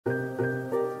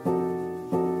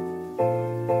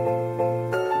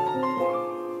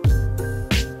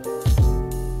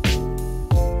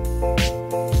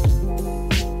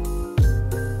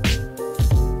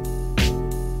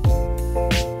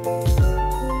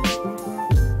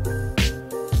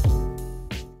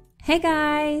Hey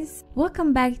guys!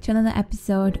 Welcome back to another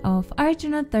episode of Art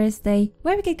Journal Thursday,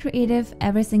 where we get creative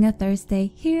every single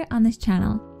Thursday here on this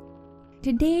channel.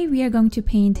 Today we are going to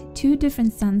paint two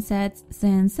different sunsets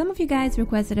since some of you guys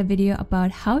requested a video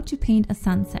about how to paint a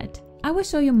sunset. I will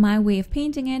show you my way of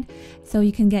painting it so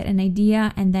you can get an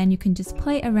idea and then you can just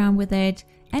play around with it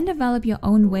and develop your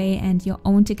own way and your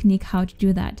own technique how to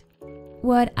do that.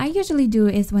 What I usually do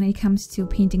is when it comes to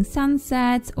painting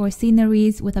sunsets or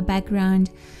sceneries with a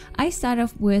background, I start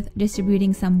off with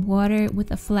distributing some water with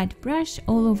a flat brush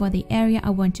all over the area I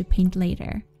want to paint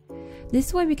later.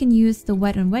 This way we can use the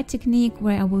wet on wet technique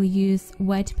where I will use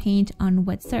wet paint on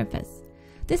wet surface.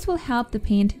 This will help the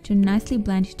paint to nicely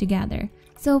blend together.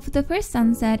 So for the first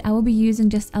sunset, I will be using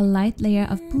just a light layer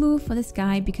of blue for the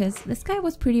sky because the sky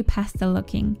was pretty pastel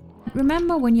looking.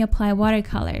 Remember, when you apply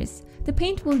watercolors, the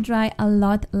paint will dry a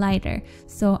lot lighter,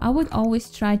 so I would always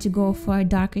try to go for a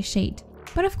darker shade.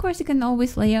 But of course you can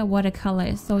always layer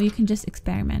watercolors, so you can just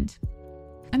experiment.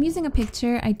 I'm using a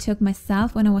picture I took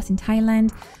myself when I was in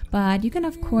Thailand, but you can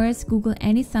of course Google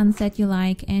any sunset you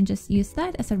like and just use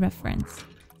that as a reference.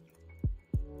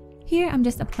 Here I'm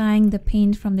just applying the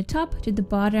paint from the top to the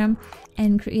bottom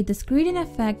and create this gradient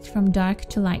effect from dark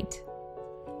to light.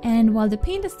 And while the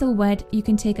paint is still wet, you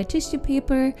can take a tissue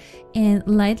paper and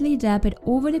lightly dab it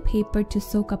over the paper to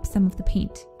soak up some of the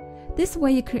paint. This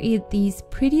way you create these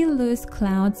pretty loose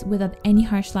clouds without any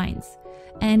harsh lines.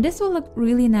 And this will look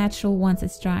really natural once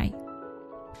it's dry.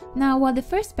 Now while the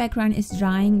first background is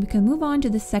drying, we can move on to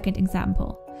the second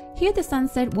example. Here the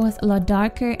sunset was a lot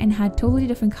darker and had totally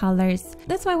different colors.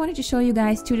 That's why I wanted to show you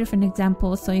guys two different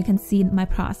examples so you can see my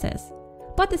process.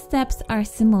 But the steps are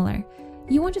similar.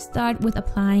 You want to start with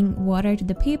applying water to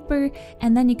the paper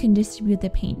and then you can distribute the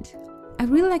paint. I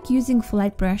really like using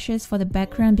flat brushes for the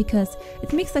background because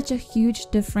it makes such a huge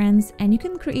difference and you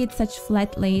can create such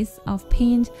flat layers of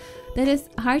paint that is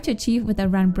hard to achieve with a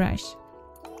round brush.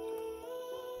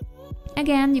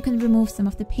 Again, you can remove some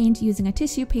of the paint using a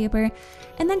tissue paper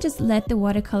and then just let the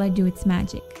watercolor do its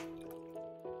magic.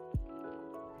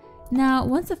 Now,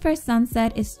 once the first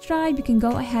sunset is dry, you can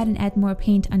go ahead and add more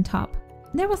paint on top.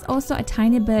 There was also a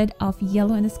tiny bit of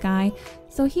yellow in the sky,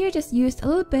 so here I just used a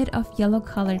little bit of yellow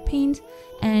colored paint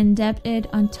and dabbed it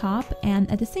on top,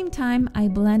 and at the same time I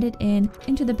blended it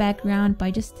into the background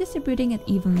by just distributing it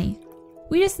evenly.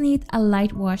 We just need a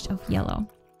light wash of yellow.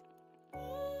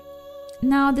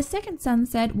 Now the second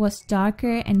sunset was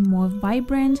darker and more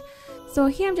vibrant, so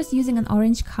here I'm just using an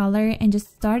orange color and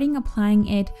just starting applying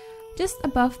it just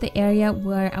above the area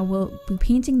where I will be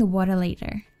painting the water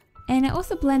later. And I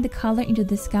also blend the color into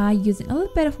the sky using a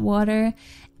little bit of water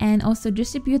and also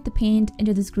distribute the paint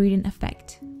into this gradient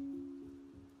effect.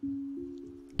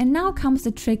 And now comes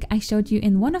the trick I showed you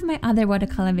in one of my other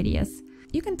watercolor videos.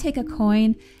 You can take a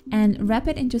coin and wrap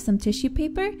it into some tissue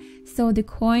paper so the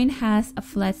coin has a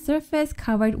flat surface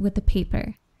covered with the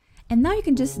paper. And now you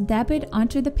can just dab it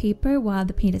onto the paper while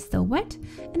the paint is still wet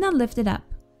and then lift it up.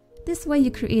 This way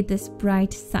you create this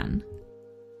bright sun.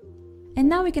 And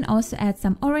now we can also add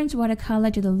some orange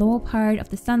watercolor to the lower part of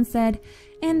the sunset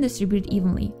and distribute it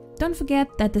evenly. Don't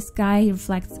forget that the sky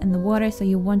reflects in the water, so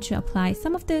you want to apply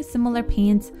some of the similar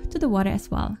paints to the water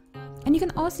as well. And you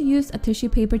can also use a tissue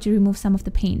paper to remove some of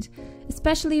the paint,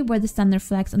 especially where the sun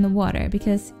reflects on the water,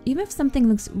 because even if something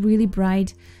looks really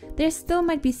bright, there still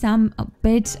might be a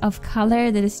bit of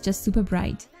color that is just super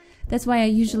bright. That's why I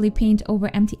usually paint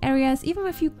over empty areas, even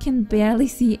if you can barely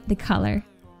see the color.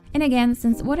 And again,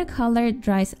 since watercolor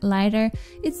dries lighter,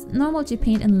 it's normal to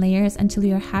paint in layers until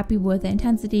you're happy with the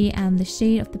intensity and the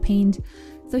shade of the paint.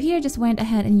 So here I just went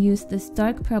ahead and used this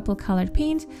dark purple colored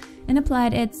paint and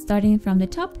applied it starting from the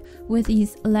top with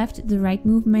these left to right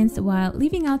movements while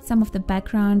leaving out some of the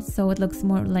background so it looks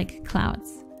more like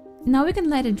clouds. Now we can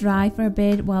let it dry for a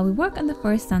bit while we work on the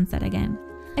first sunset again.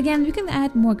 Again, we can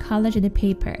add more color to the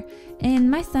paper. In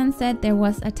my sunset, there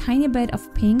was a tiny bit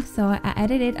of pink, so I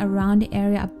added it around the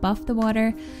area above the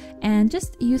water and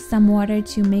just used some water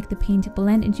to make the paint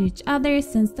blend into each other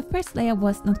since the first layer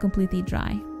was not completely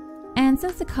dry. And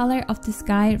since the color of the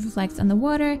sky reflects on the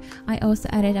water, I also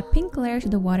added a pink layer to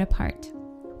the water part.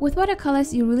 With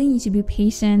watercolors, you really need to be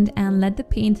patient and let the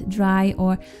paint dry,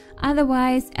 or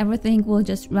otherwise everything will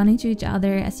just run into each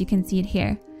other, as you can see it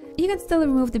here. You can still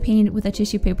remove the paint with a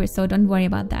tissue paper, so don't worry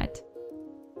about that.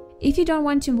 If you don't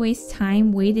want to waste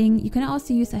time waiting, you can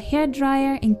also use a hair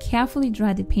dryer and carefully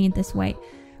dry the paint this way.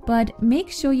 But make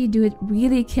sure you do it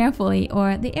really carefully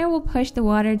or the air will push the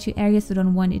water to areas you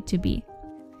don't want it to be.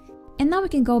 And now we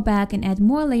can go back and add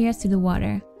more layers to the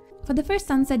water. For the first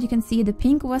sunset, you can see the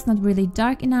pink was not really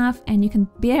dark enough and you can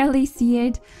barely see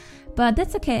it, but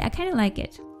that's okay, I kind of like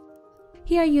it.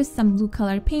 Here I used some blue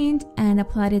color paint and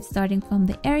applied it starting from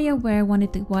the area where I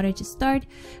wanted the water to start,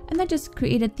 and then just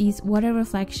created these water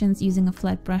reflections using a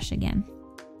flat brush again.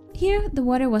 Here the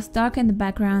water was darker in the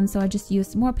background, so I just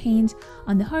used more paint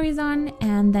on the horizon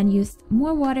and then used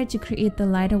more water to create the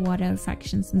lighter water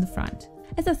reflections in the front.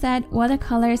 As I said,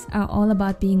 watercolors are all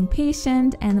about being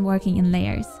patient and working in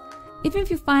layers. Even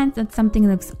if you find that something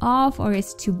looks off or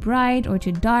is too bright or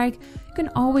too dark, you can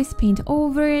always paint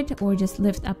over it or just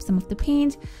lift up some of the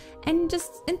paint and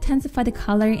just intensify the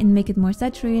color and make it more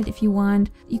saturated if you want.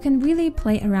 You can really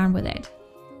play around with it.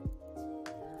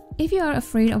 If you are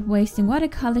afraid of wasting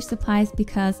watercolor supplies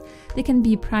because they can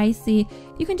be pricey,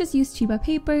 you can just use cheaper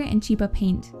paper and cheaper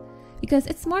paint. Because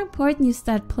it's more important you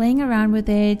start playing around with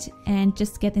it and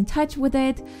just get in touch with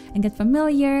it and get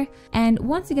familiar. And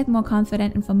once you get more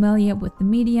confident and familiar with the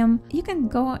medium, you can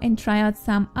go and try out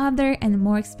some other and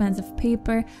more expensive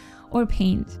paper or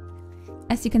paint.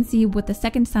 As you can see with the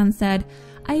second sunset,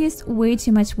 I used way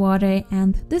too much water,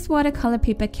 and this watercolor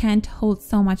paper can't hold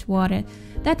so much water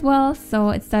that well, so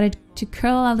it started to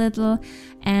curl a little,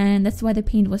 and that's why the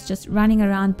paint was just running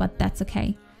around, but that's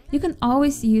okay. You can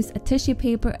always use a tissue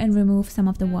paper and remove some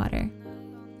of the water.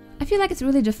 I feel like it's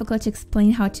really difficult to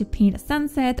explain how to paint a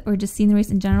sunset or just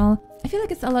sceneries in general. I feel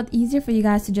like it's a lot easier for you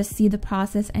guys to just see the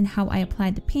process and how I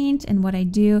apply the paint and what I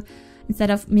do, instead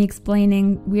of me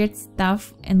explaining weird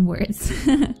stuff in words.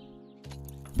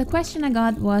 The question I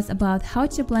got was about how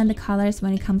to blend the colors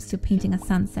when it comes to painting a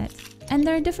sunset. And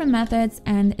there are different methods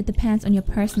and it depends on your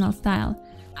personal style.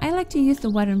 I like to use the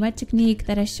wet and wet technique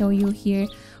that I show you here,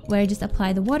 where I just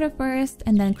apply the water first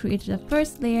and then create the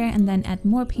first layer and then add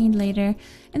more paint later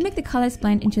and make the colors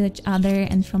blend into each other,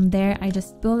 and from there I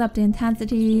just build up the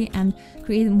intensity and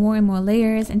create more and more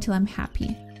layers until I'm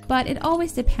happy. But it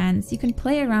always depends. You can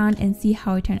play around and see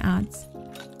how it turns out.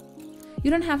 You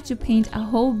don't have to paint a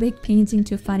whole big painting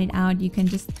to find it out. You can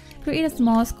just create a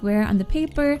small square on the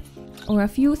paper or a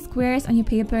few squares on your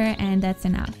paper, and that's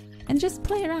enough. And just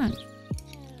play around.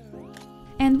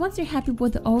 And once you're happy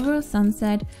with the overall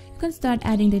sunset, you can start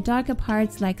adding the darker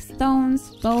parts like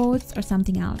stones, boats, or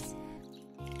something else.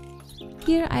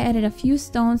 Here I added a few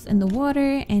stones in the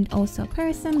water and also a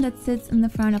person that sits in the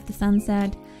front of the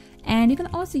sunset. And you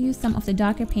can also use some of the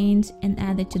darker paint and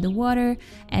add it to the water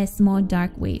as small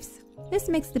dark waves. This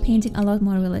makes the painting a lot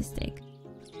more realistic.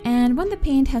 And when the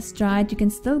paint has dried, you can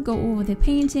still go over the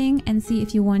painting and see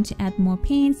if you want to add more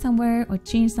paint somewhere or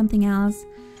change something else.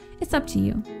 It's up to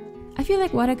you. I feel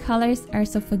like watercolors are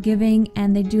so forgiving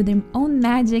and they do their own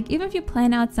magic. Even if you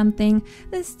plan out something,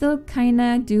 they still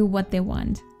kinda do what they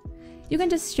want. You can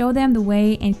just show them the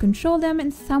way and control them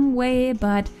in some way,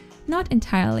 but not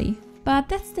entirely. But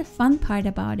that's the fun part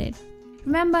about it.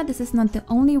 Remember, this is not the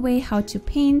only way how to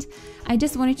paint. I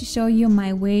just wanted to show you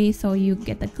my way so you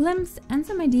get a glimpse and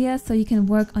some ideas so you can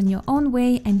work on your own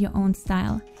way and your own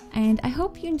style. And I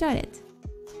hope you enjoyed it.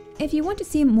 If you want to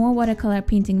see more watercolor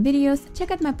painting videos, check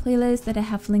out my playlist that I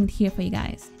have linked here for you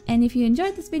guys. And if you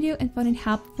enjoyed this video and found it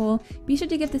helpful, be sure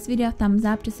to give this video a thumbs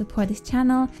up to support this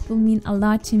channel. It will mean a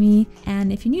lot to me.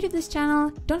 And if you're new to this channel,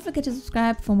 don't forget to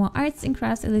subscribe for more arts and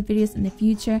crafts related videos in the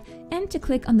future, and to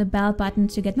click on the bell button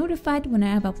to get notified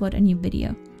whenever I upload a new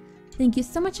video. Thank you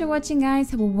so much for watching,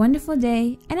 guys. Have a wonderful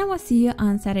day, and I will see you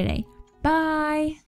on Saturday. Bye!